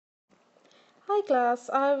Hi class,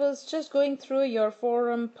 I was just going through your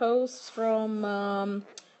forum posts from,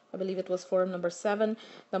 I believe it was forum number 7,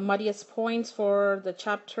 the muddiest points for the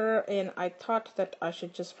chapter, and I thought that I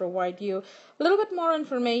should just provide you a little bit more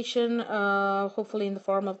information, hopefully in the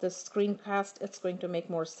form of this screencast. It's going to make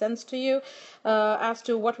more sense to you as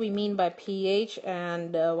to what we mean by pH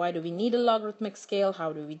and why do we need a logarithmic scale,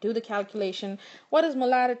 how do we do the calculation, what is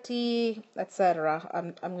molarity, etc.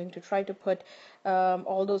 I'm going to try to put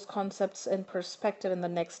all those concepts in perspective in the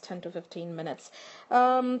next 10 to 15 minutes.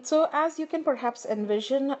 So as you can perhaps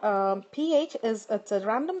envision, pH it's a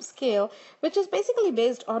random scale which is basically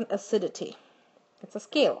based on acidity. It's a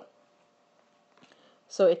scale.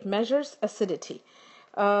 So it measures acidity.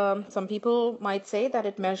 Some people might say that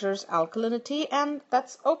it measures alkalinity, and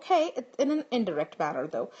that's okay in an indirect manner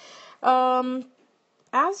though.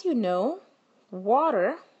 As you know,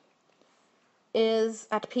 water is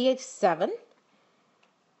at pH 7.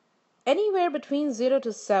 Anywhere between 0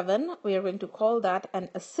 to 7, we are going to call that an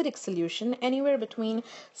acidic solution. Anywhere between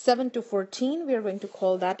 7 to 14, we are going to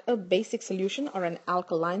call that a basic solution or an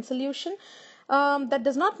alkaline solution. That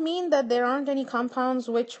does not mean that there aren't any compounds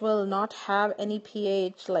which will not have any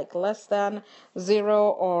pH like less than 0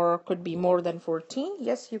 or could be more than 14.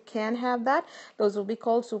 Yes, you can have that. Those will be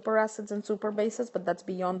called superacids and superbases, but that's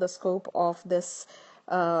beyond the scope of this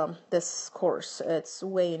this course. It's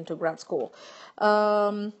way into grad school.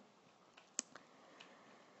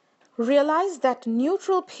 Realize that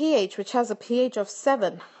neutral pH, which has a pH of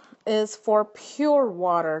 7, is for pure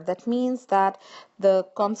water. That means that the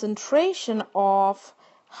concentration of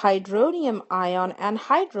hydronium ion and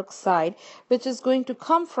hydroxide, which is going to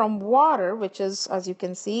come from water, which is, as you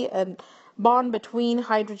can see, a bond between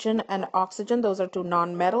hydrogen and oxygen. Those are two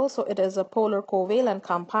nonmetals, so it is a polar covalent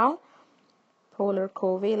compound. Polar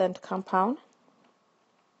covalent compound.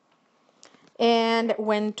 And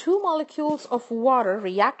when two molecules of water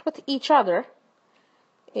react with each other,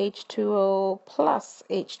 H2O plus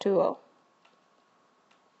H2O,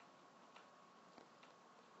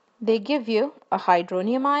 they give you a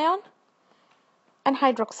hydronium ion and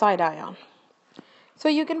hydroxide ion. So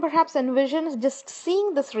you can perhaps envision just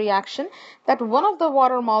seeing this reaction that one of the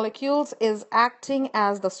water molecules is acting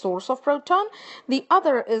as the source of proton, the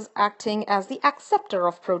other is acting as the acceptor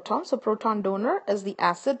of proton. So proton donor is the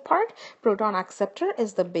acid part, proton acceptor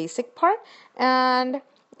is the basic part, and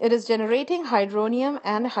it is generating hydronium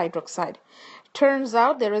and hydroxide. Turns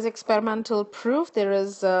out there is experimental proof, there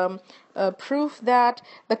is proof that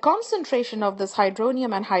the concentration of this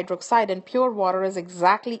hydronium and hydroxide in pure water is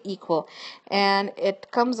exactly equal, and it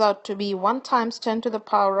comes out to be 1 times 10 to the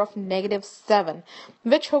power of -7,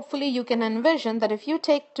 which hopefully you can envision that if you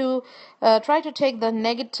try to take the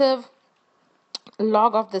negative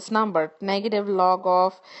log of this number, negative log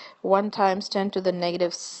of 1 times 10 to the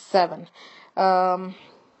 -7,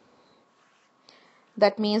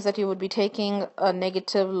 that means that you would be taking a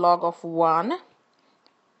negative log of 1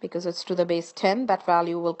 because it's to the base 10. That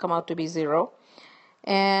value will come out to be 0.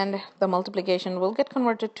 And the multiplication will get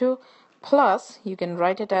converted to plus. You can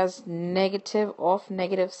write it as negative of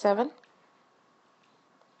 -7.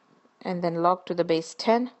 And then log to the base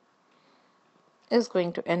 10 is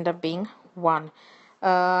going to end up being 1.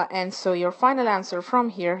 And so your final answer from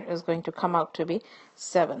here is going to come out to be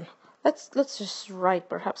 7. Let's just write,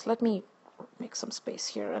 perhaps let me make some space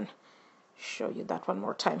here and show you that one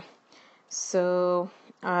more time. So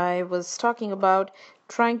I was talking about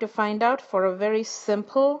trying to find out for a very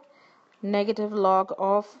simple negative log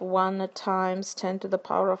of 1 times 10 to the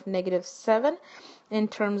power of -7. In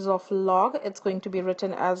terms of log, it's going to be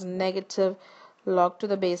written as negative log to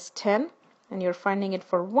the base 10, and you're finding it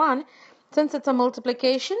for 1. Since it's a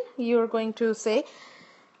multiplication, you're going to say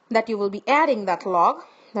that you will be adding that log.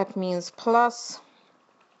 That means plus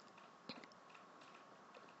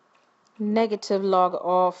negative log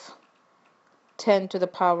of 10 to the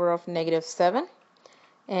power of -7,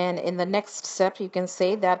 and in the next step you can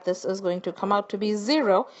say that this is going to come out to be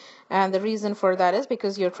 0, and the reason for that is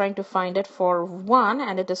because you're trying to find it for 1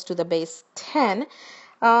 and it is to the base 10.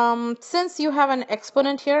 Since you have an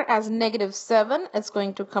exponent here as -7, it's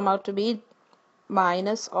going to come out to be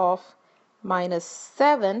minus of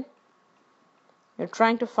 -7. You're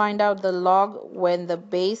trying to find out the log when the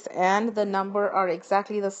base and the number are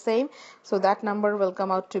exactly the same. So that number will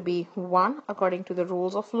come out to be 1 according to the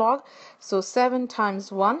rules of log. So 7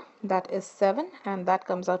 times 1, that is 7. And that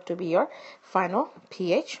comes out to be your final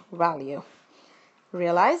pH value.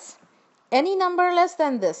 Realize any number less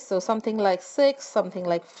than this, so something like 6, something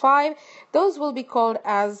like 5, those will be called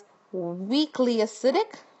as weakly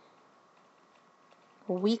acidic.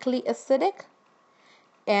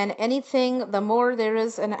 And anything, the more there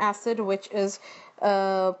is an acid which is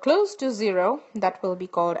close to zero, that will be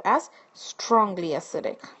called as strongly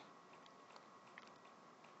acidic.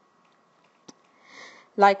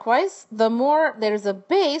 Likewise, the more there is a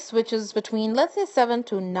base which is between, let's say, 7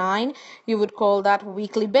 to 9, you would call that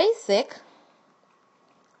weakly basic.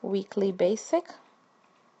 Weakly basic.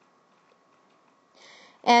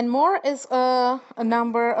 And more is a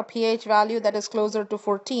number, a pH value that is closer to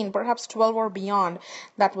 14, perhaps 12 or beyond.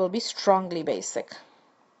 That will be strongly basic.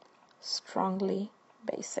 Strongly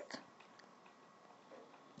basic.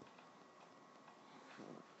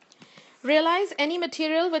 Realize any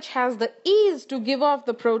material which has the ease to give off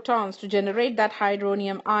the protons to generate that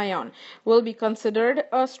hydronium ion will be considered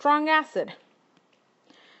a strong acid.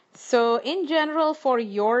 So in general, for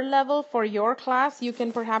your level, for your class, you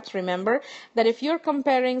can perhaps remember that if you're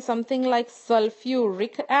comparing something like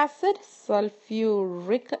sulfuric acid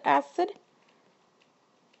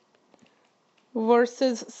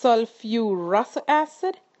versus sulfurous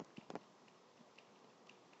acid,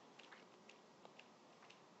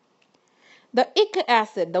 the ic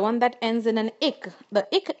acid, the one that ends in an ic, the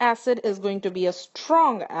ic acid is going to be a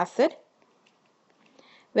strong acid,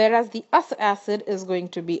 whereas the us acid is going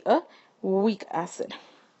to be a weak acid.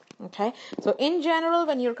 Okay, so in general,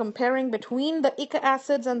 when you're comparing between the ic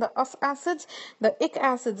acids and the us acids, the ic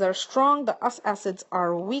acids are strong, the us acids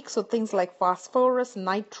are weak. So things like phosphorus,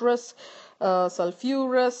 nitrous,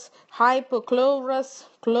 sulfurous, hypochlorous,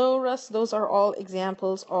 chlorous, those are all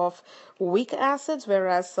examples of weak acids,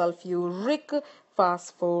 whereas sulfuric,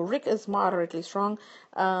 phosphoric is moderately strong,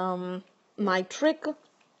 nitric,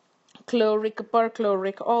 chloric,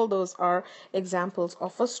 perchloric, all those are examples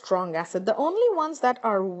of a strong acid. The only ones that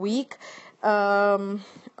are weak and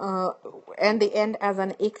they end as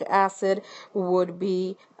an ic acid would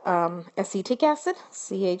be acetic acid,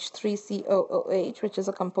 CH3COOH, which is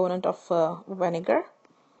a component of vinegar,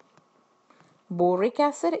 boric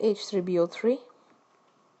acid, H3BO3,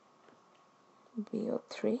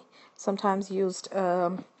 sometimes used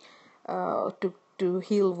to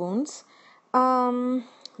heal wounds.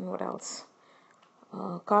 What else?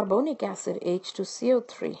 Carbonic acid,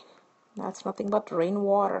 H2CO3. That's nothing but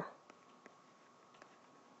rainwater.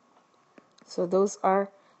 So those are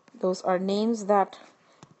names that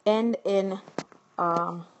end in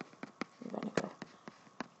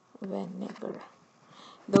vinegar.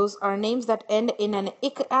 Those are names that end in an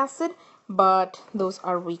ic acid, but those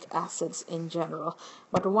are weak acids in general.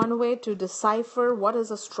 But one way to decipher what is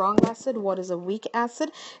a strong acid, what is a weak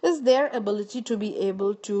acid, is their ability to be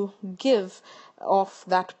able to give off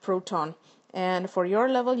that proton. And for your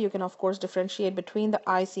level, you can of course differentiate between the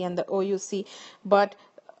IC and the OUC, but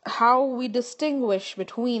how we distinguish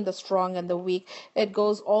between the strong and the weak, it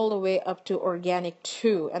goes all the way up to organic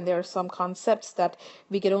too. And there are some concepts that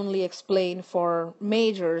we can only explain for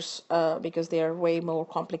majors because they are way more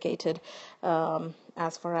complicated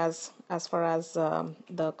as far as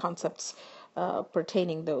the concepts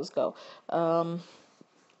pertaining those go.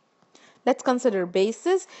 Let's consider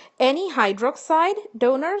bases. Any hydroxide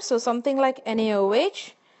donor, so something like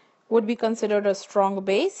NaOH, would be considered a strong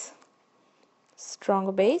base.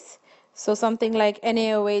 So something like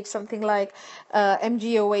NaOH, something like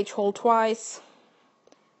MgOH whole twice.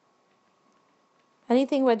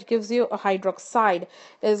 Anything which gives you a hydroxide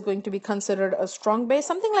is going to be considered a strong base.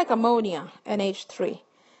 Something like ammonia, NH3,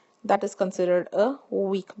 that is considered a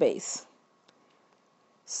weak base.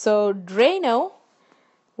 So Drano,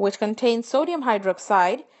 which contains sodium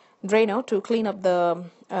hydroxide, Drano, to clean up the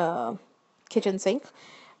kitchen sink,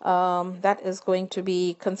 that is going to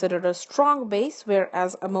be considered a strong base,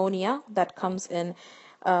 whereas ammonia that comes in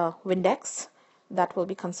Windex, that will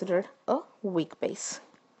be considered a weak base.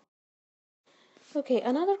 Okay,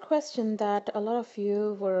 another question that a lot of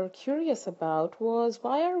you were curious about was,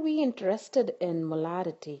 why are we interested in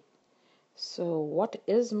molarity? So what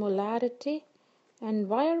is molarity? And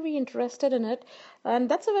why are we interested in it? And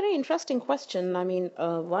that's a very interesting question. I mean,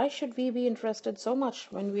 why should we be interested so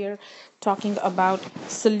much when we are talking about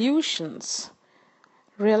solutions?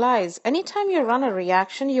 Realize, anytime you run a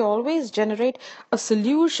reaction, you always generate a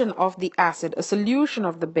solution of the acid, a solution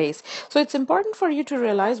of the base. So it's important for you to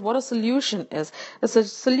realize what a solution is. A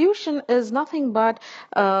solution is nothing but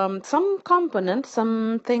some component,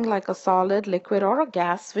 something like a solid, liquid, or a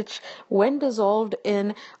gas, which when dissolved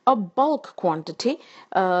in a bulk quantity,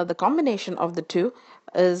 the combination of the two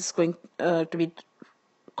is going to be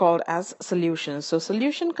called as solution. So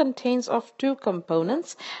solution contains of two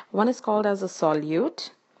components. One is called as a solute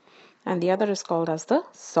and the other is called as the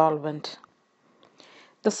solvent.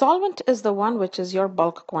 The solvent is the one which is your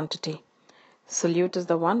bulk quantity. Solute is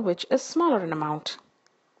the one which is smaller in amount.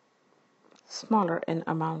 smaller in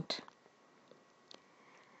amount.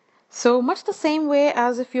 So much the same way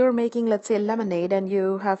as if you're making, let's say, lemonade, and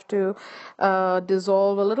you have to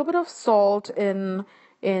dissolve a little bit of salt in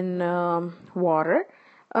water.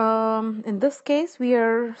 In this case, we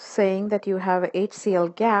are saying that you have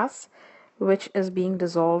HCl gas, which is being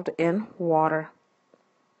dissolved in water.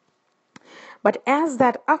 But as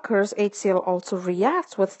that occurs, HCl also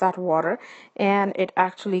reacts with that water, and it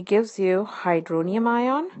actually gives you hydronium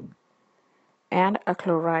ion and a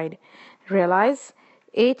chloride. Realize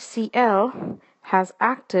HCl has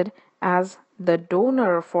acted as the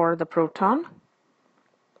donor for the proton,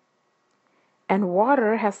 and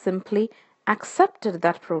water has simply accepted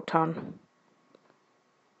that proton.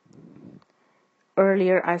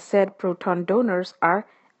 Earlier I said proton donors are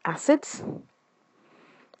acids,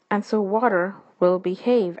 and so water will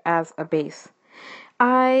behave as a base.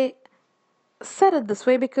 I said it this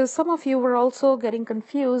way because some of you were also getting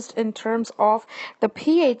confused in terms of the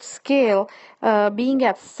pH scale being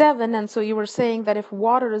at 7, and so you were saying that if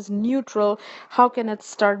water is neutral, how can it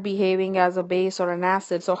start behaving as a base or an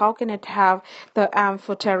acid? So how can it have the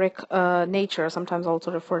amphoteric nature, sometimes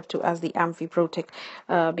also referred to as the amphiprotic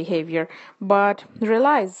behavior? But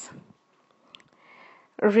realize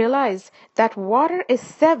that water is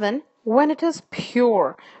 7 when it is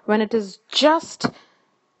pure, when it is just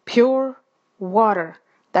pure water.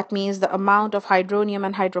 That means the amount of hydronium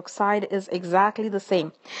and hydroxide is exactly the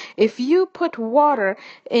same. If you put water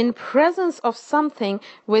in presence of something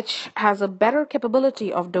which has a better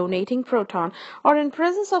capability of donating proton, or in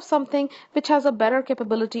presence of something which has a better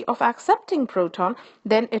capability of accepting proton,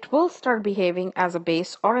 then it will start behaving as a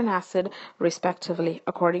base or an acid respectively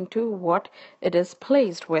according to what it is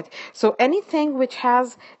placed with. So anything which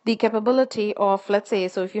has the capability of, let's say,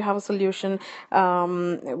 so if you have a solution,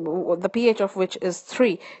 the pH of which is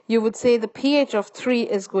 3, you would say the pH of 3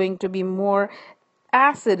 is going to be more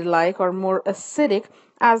acid-like or more acidic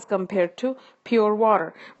as compared to pure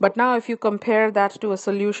water. But now if you compare that to a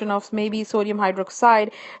solution of maybe sodium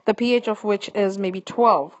hydroxide, the pH of which is maybe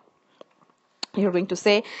 12, you're going to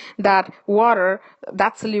say that water,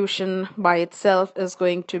 that solution by itself is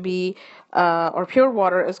going to be, or pure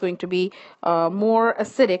water is going to be more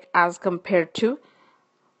acidic as compared to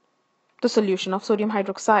the solution of sodium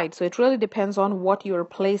hydroxide. So it really depends on what you're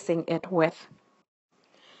placing it with.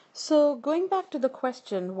 So going back to the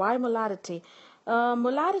question, why molarity?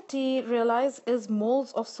 Molarity, realize, is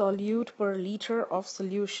moles of solute per liter of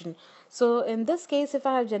solution. So in this case, if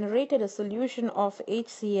I have generated a solution of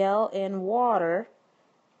HCl in water,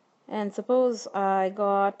 and suppose I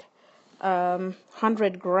got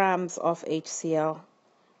 100 grams of HCl,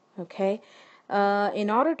 okay? In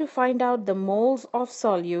order to find out the moles of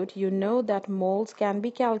solute, you know that moles can be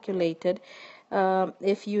calculated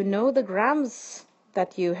if you know the grams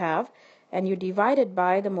that you have and you divide it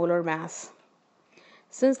by the molar mass.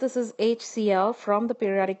 Since this is HCl from the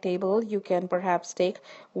periodic table, you can perhaps take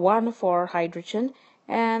 1 for hydrogen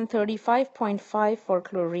and 35.5 for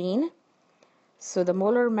chlorine. So the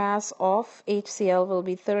molar mass of HCl will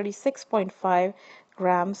be 36.5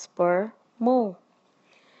 grams per mole.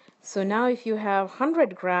 So now if you have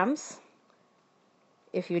 100 grams,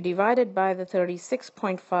 if you divide it by the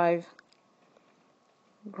 36.5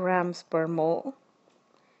 grams per mole,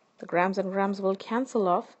 the grams and grams will cancel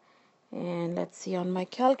off. And let's see on my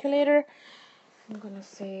calculator, I'm going to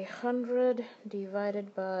say 100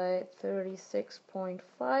 divided by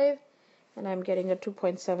 36.5, and I'm getting a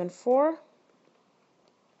 2.74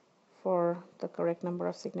 for the correct number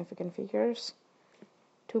of significant figures.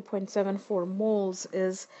 2.74 moles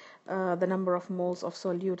is the number of moles of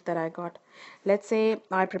solute that I got. Let's say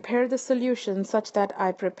I prepare the solution such that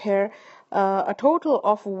I prepare a total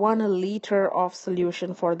of 1 liter of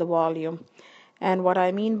solution for the volume. And what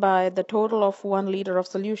I mean by the total of 1 liter of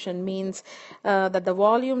solution means that the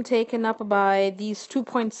volume taken up by these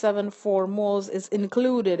 2.74 moles is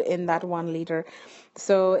included in that 1 liter.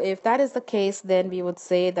 So if that is the case, then we would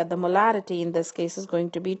say that the molarity in this case is going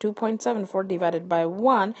to be 2.74 divided by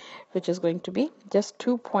 1, which is going to be just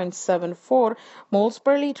 2.74 moles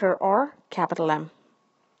per liter, or capital M,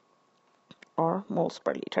 or moles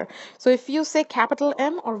per liter. So if you say capital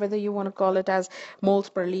M, or whether you want to call it as moles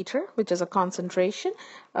per liter, which is a concentration,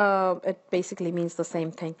 it basically means the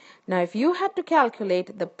same thing. Now if you had to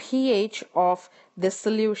calculate the pH of this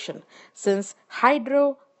solution, since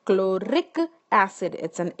hydrochloric acid,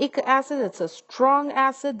 it's an ic acid, it's a strong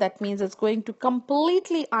acid, that means it's going to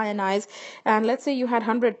completely ionize, and let's say you had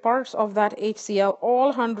 100 parts of that HCl, all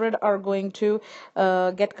 100 are going to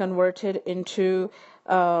get converted into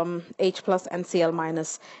H plus and Cl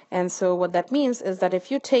minus. And so what that means is that if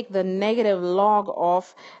you take the negative log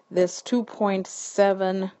of this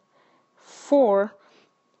 2.74,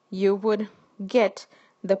 you would get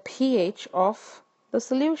the pH of the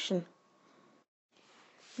solution.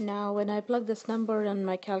 Now when I plug this number in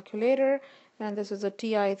my calculator, and this is a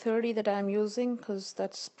TI-30 that I'm using because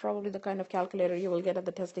that's probably the kind of calculator you will get at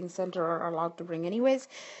the testing center or are allowed to bring anyways.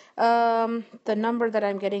 The number that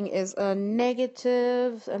I'm getting is a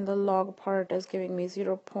negative, and the log part is giving me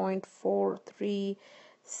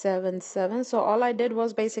 0.4377. So all I did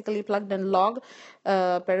was basically plugged in log,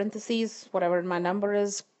 parentheses, whatever my number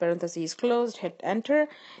is, parentheses closed, hit enter,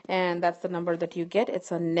 and that's the number that you get.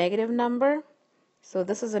 It's a negative number. So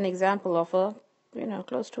this is an example of a,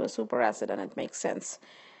 close to a superacid, and it makes sense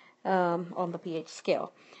on the pH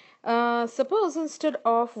scale. Suppose instead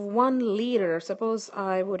of 1 liter, suppose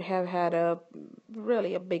I would have had a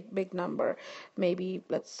big number, maybe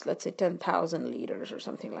let's say 10,000 liters or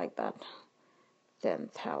something like that.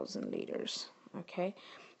 10,000 liters. Okay.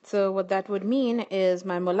 So what that would mean is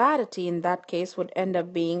my molarity in that case would end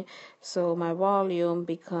up being, so my volume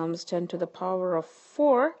becomes 10 to the power of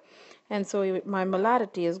 4. And so my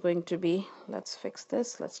molarity is going to be, let's fix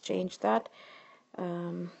this, let's change that.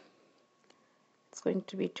 It's going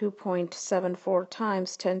to be 2.74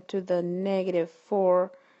 times 10 to the negative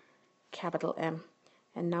 4 capital M.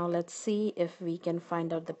 And now let's see if we can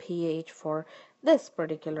find out the pH for this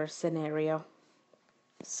particular scenario.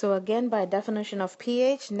 So again, by definition of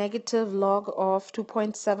pH, negative log of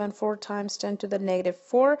 2.74 times 10 to the negative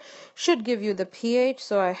 4 should give you the pH.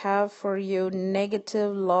 So I have for you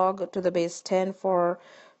negative log to the base 10 for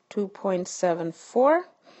 2.74,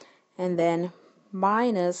 and then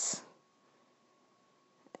minus,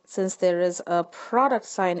 since there is a product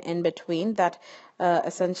sign in between that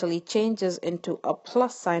essentially changes into a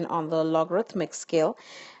plus sign on the logarithmic scale,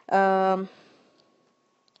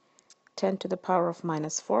 10 to the power of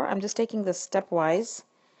minus 4. I'm just taking this stepwise.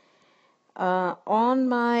 On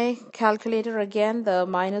my calculator again, the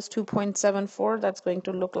minus 2.74, that's going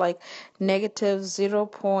to look like negative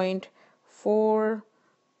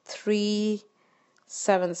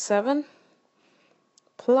 0.4377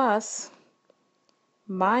 plus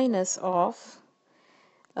minus of,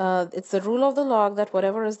 it's the rule of the log that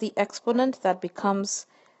whatever is the exponent, that becomes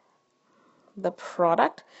the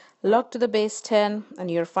product. Log to the base 10,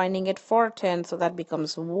 and you're finding it for 10, so that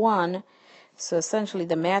becomes 1. So essentially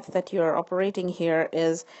the math that you're operating here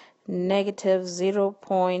is negative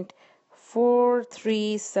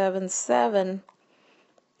 0.4377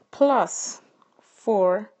 plus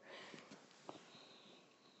 4.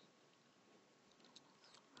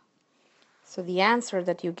 So the answer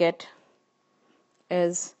that you get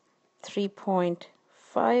is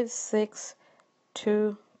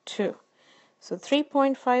 3.5622. So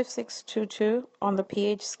 3.5622 on the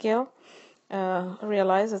pH scale.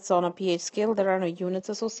 Realize it's on a pH scale. There are no units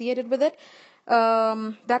associated with it.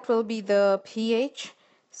 That will be the pH.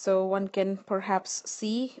 So one can perhaps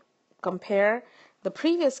compare the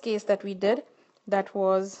previous case that we did. That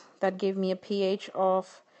gave me a pH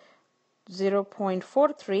of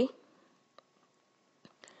 0.43.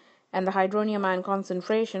 And the hydronium ion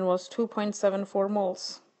concentration was 2.74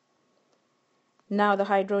 moles. Now the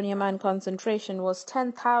hydronium ion concentration was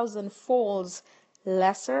 10,000 folds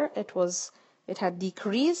lesser. It had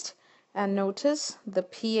decreased, and notice the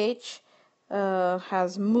pH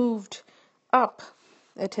has moved up.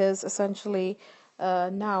 It is essentially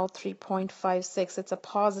now 3.56. It's a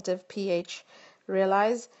positive pH.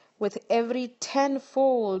 Realize with every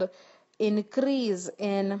 10-fold increase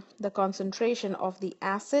in the concentration of the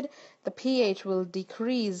acid, the pH will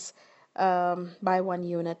decrease by 1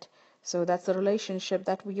 unit. So that's the relationship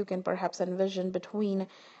that you can perhaps envision between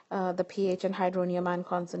the pH and hydronium ion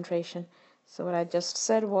concentration. So what I just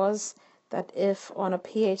said was that if on a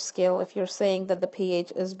pH scale, if you're saying that the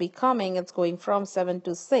pH is it's going from 7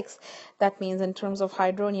 to 6, that means in terms of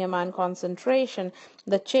hydronium ion concentration,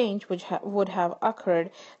 the change would have occurred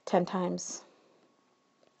 10 times.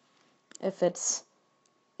 If it's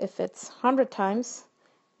 100 times,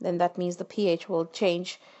 then that means the pH will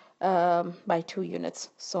change by 2 units,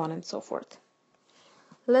 so on and so forth.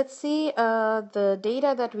 Let's see the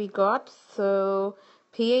data that we got. So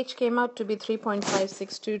pH came out to be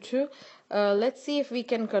 3.5622. Let's see if we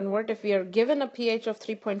can convert, if we are given a pH of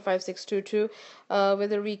 3.5622,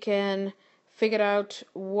 whether we can figure out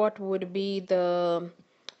what would be the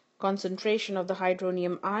concentration of the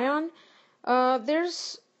hydronium ion.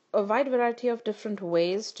 There's a wide variety of different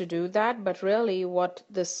ways to do that, but really what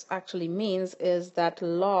this actually means is that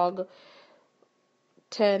log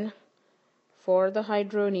 10 for the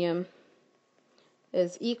hydronium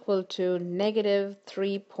is equal to negative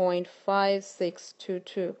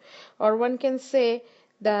 3.5622. Or one can say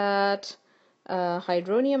that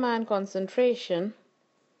hydronium ion concentration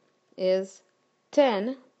is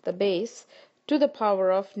 10, the base, to the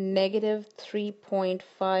power of negative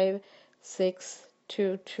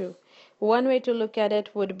 3.5622. One way to look at it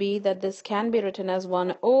would be that this can be written as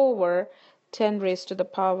 1 over 10 raised to the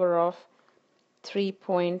power of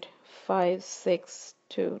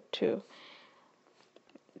 3.5622.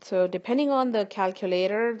 So depending on the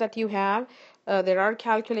calculator that you have, there are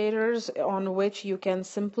calculators on which you can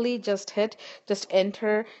simply just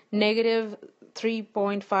enter negative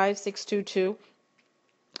 3.5622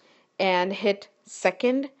 and hit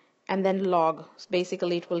second and then log. So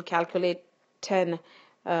basically it will calculate 10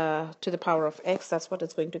 to the power of x. That's what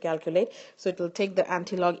it's going to calculate. So it will take the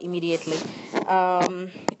anti-log immediately.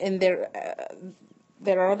 And there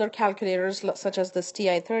are other calculators such as this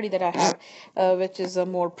TI-30 that I have, which is a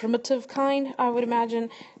more primitive kind, I would imagine.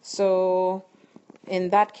 So in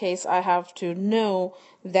that case, I have to know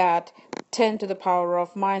that 10 to the power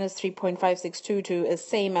of minus 3.5622 is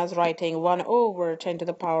same as writing 1 over 10 to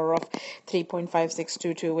the power of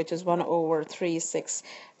 3.5622, which is 1 over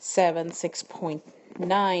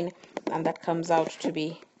 3676.9, and that comes out to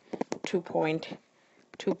be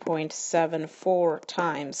 2.74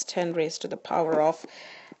 times 10 raised to the power of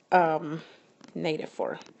negative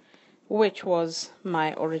 4, which was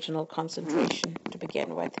my original concentration to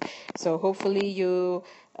begin with. So hopefully you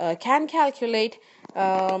can calculate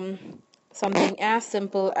something as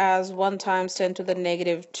simple as 1 times 10 to the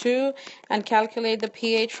negative 2 and calculate the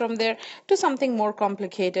pH from there, to something more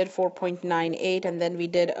complicated, 4.98, and then we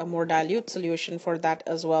did a more dilute solution for that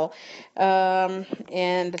as well.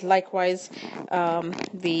 And likewise,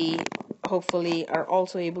 we hopefully are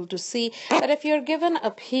also able to see that if you're given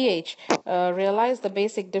a pH, realize the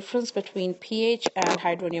basic difference between pH and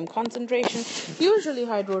hydronium concentration. Usually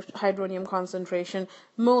hydronium concentration,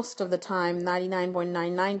 most of the time,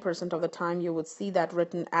 99.99% of the time, you would see that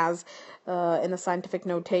written as in a scientific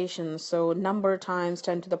notation, so number times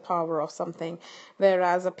 10 to the power of something,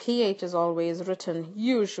 whereas a pH is always written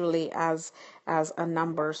usually as a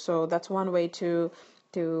number. So that's one way to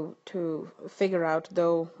figure out,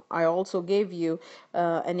 though I also gave you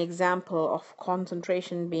an example of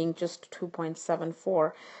concentration being just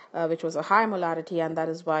 2.74, which was a high molarity, and that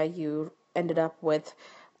is why you ended up with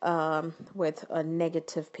a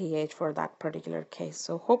negative pH for that particular case.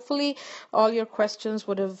 So hopefully all your questions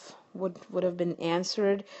would have been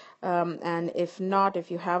answered, and if not,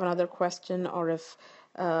 if you have another question, or if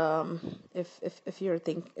you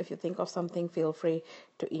think of something, feel free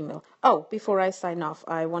to email. Oh, before I sign off,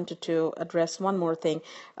 I wanted to address one more thing.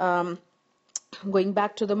 Going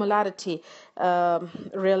back to the molarity,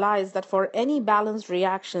 realize that for any balanced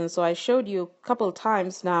reaction, so I showed you a couple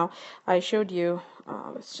times now, I showed you,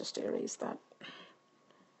 let's just erase that.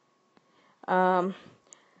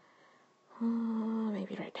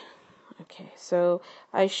 Maybe right. Okay, so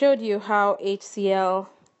I showed you how HCl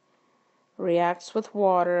reacts with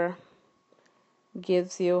water,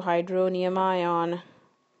 gives you hydronium ion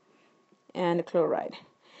and chloride.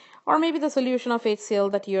 Or maybe the solution of HCl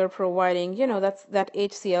that you're providing, that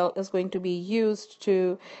HCl is going to be used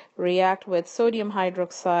to react with sodium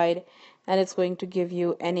hydroxide, and it's going to give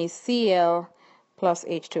you NaCl plus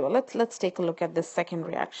H2O. Let's take a look at this second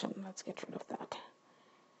reaction. Let's get rid of that.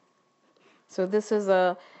 So this is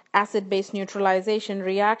a acid-base neutralization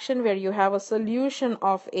reaction where you have a solution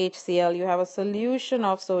of HCl, you have a solution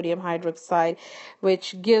of sodium hydroxide,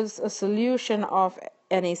 which gives a solution of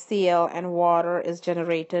NaCl, and water is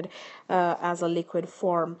generated as a liquid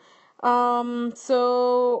form.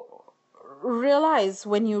 So realize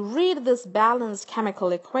when you read this balanced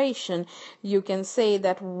chemical equation, you can say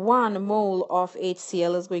that 1 mole of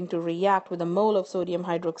HCl is going to react with a mole of sodium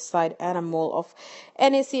hydroxide, and a mole of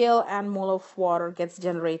NaCl and mole of water gets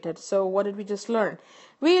generated. So what did we just learn?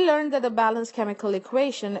 We learned that the balanced chemical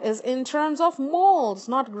equation is in terms of moles,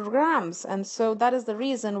 not grams. And so that is the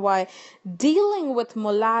reason why dealing with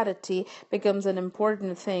molarity becomes an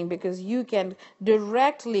important thing, because you can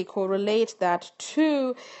directly correlate that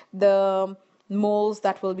to the moles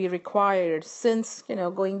that will be required. Since,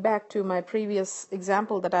 going back to my previous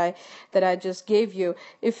example that I just gave you,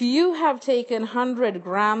 if you have taken 100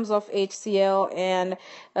 grams of HCl and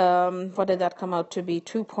what did that come out to be,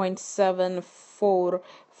 2.74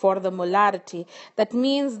 for the molarity. That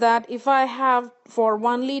means that if I have, for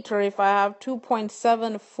 1 liter, if I have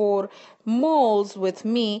 2.74 moles with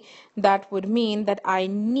me, that would mean that I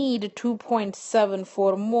need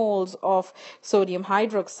 2.74 moles of sodium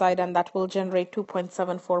hydroxide, and that will generate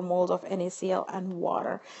 2.74 moles of NaCl and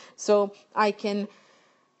water. So I can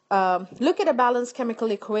look at a balanced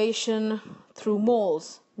chemical equation through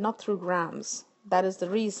moles, not through grams. That is the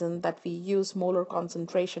reason that we use molar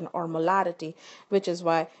concentration or molarity, which is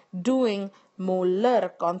why doing molar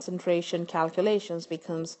concentration calculations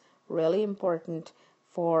becomes really important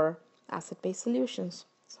for acid-base solutions.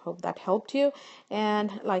 So hope that helped you.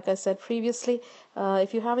 And like I said previously,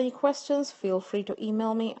 if you have any questions, feel free to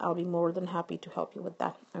email me. I'll be more than happy to help you with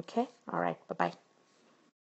that. Okay? All right. Bye-bye.